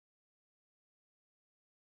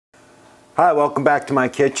Hi, welcome back to my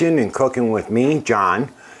kitchen and cooking with me, John,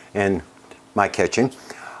 in my kitchen.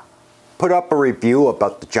 Put up a review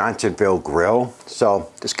about the Johnsonville Grill.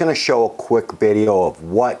 So just going to show a quick video of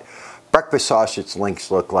what breakfast sausage links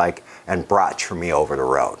look like and brats for me over the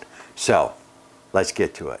road. So let's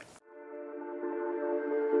get to it.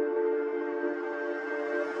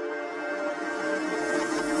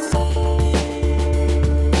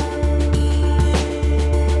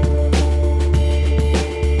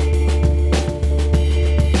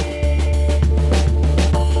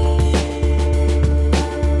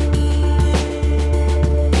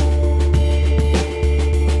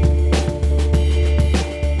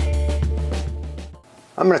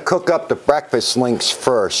 I'm going to cook up the breakfast links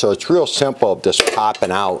first, so it's real simple, just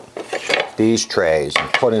popping out these trays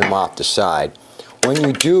and putting them off the side. When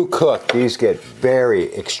you do cook, these get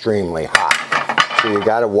very extremely hot, so you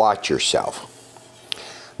got to watch yourself.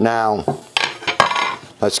 Now,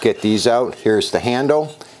 let's get these out. Here's the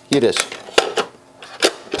handle. You just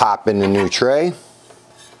pop in the new tray,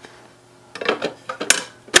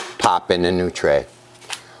 pop in the new tray.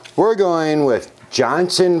 We're going with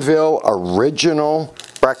Johnsonville Original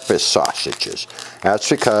breakfast sausages. That's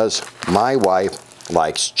because my wife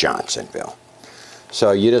likes Johnsonville.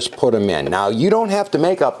 So you just put them in. Now you don't have to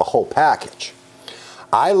make up a whole package.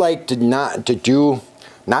 I like to not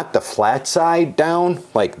the flat side down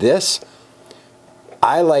like this.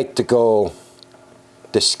 I like to go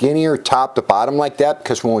the skinnier top to bottom like that,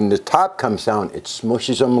 because when the top comes down it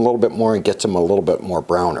smushes them a little bit more and gets them a little bit more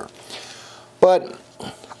browner. But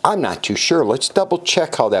I'm not too sure. Let's double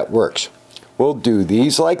check how that works. We'll do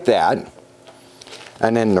these like that,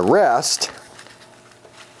 and then the rest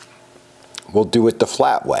we'll do it the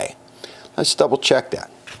flat way. Let's double check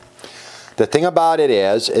that. The thing about it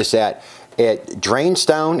is that it drains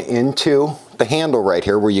down into the handle right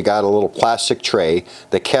here where you got a little plastic tray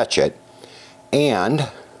to catch it.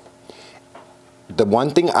 And the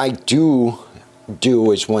one thing I do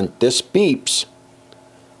is when this beeps,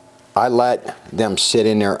 I let them sit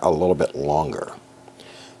in there a little bit longer.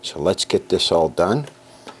 So let's get this all done.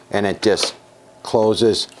 And it just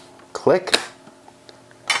closes, click.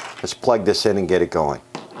 Let's plug this in and get it going.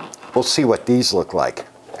 We'll see what these look like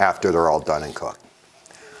after they're all done and cooked.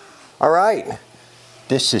 All right,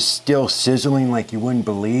 this is still sizzling like you wouldn't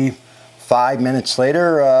believe. 5 minutes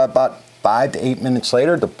later, about 5 to 8 minutes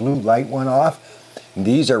later, the blue light went off.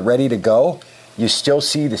 These are ready to go. You still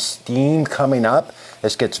see the steam coming up.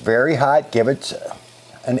 This gets very hot. Give it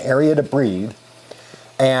an area to breathe.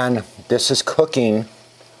 And this is cooking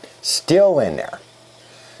still in there.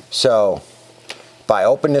 So if I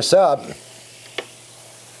open this up,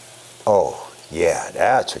 oh yeah,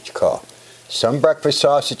 that's what you call. Some breakfast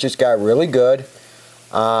sausages got really good,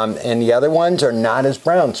 and the other ones are not as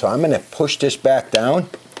brown. So I'm going to push this back down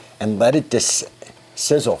and let it just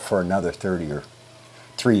sizzle for another 3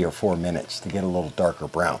 or 4 minutes to get a little darker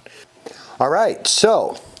brown. All right,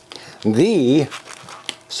 so the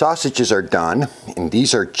sausages are done, and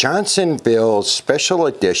these are Johnsonville Special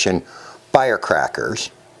Edition firecrackers,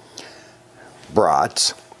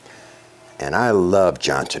 brats, and I love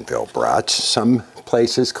Johnsonville brats. Some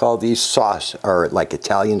places call these sauce or like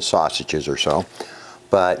Italian sausages or so,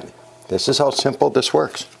 but this is how simple this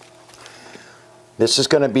works. This is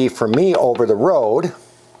going to be for me over the road.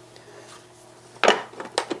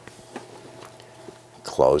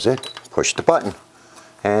 Close it, push the button,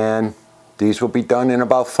 and these will be done in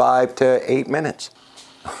about 5 to 8 minutes.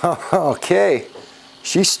 Okay,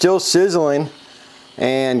 she's still sizzling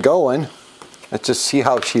and going. Let's just see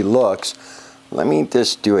how she looks. Let me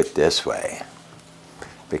just do it this way,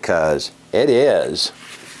 because it is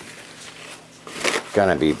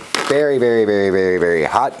gonna be very, very, very, very, very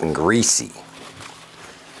hot and greasy.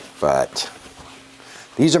 But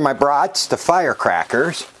these are my brats, the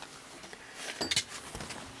firecrackers.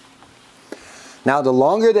 Now the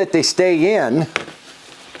longer that they stay in,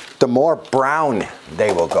 the more brown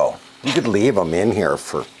they will go. You could leave them in here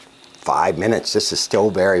for 5 minutes. This is still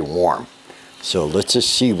very warm. So let's just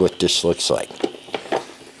see what this looks like.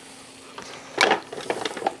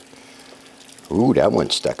 Ooh, that one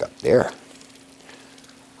stuck up there.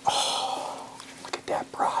 Oh, look at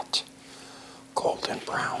that brat. Golden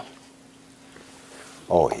brown.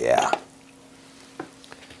 Oh yeah.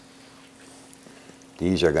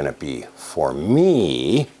 These are going to be for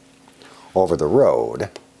me over the road,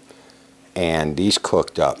 and these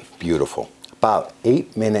cooked up beautiful. About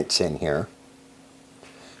 8 minutes in here,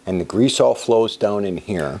 and the grease all flows down in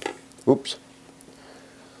here. Oops.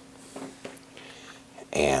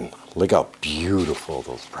 And look how beautiful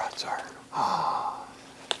those brats are.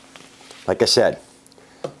 Like I said,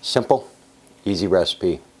 simple, easy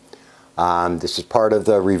recipe. This is part of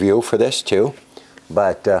the review for this too.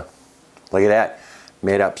 But look at that.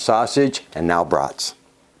 Made up sausage and now brats.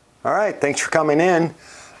 All right, thanks for coming in.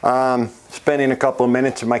 Spending a couple of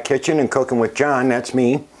minutes in my kitchen and cooking with John, that's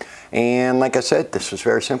me. And like I said, this was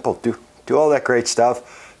very simple. Do all that great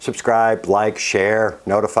stuff. Subscribe, like, share,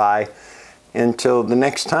 notify. Until the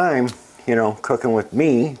next time, you know, cooking with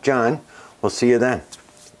me, John, we'll see you then.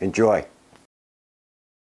 Enjoy.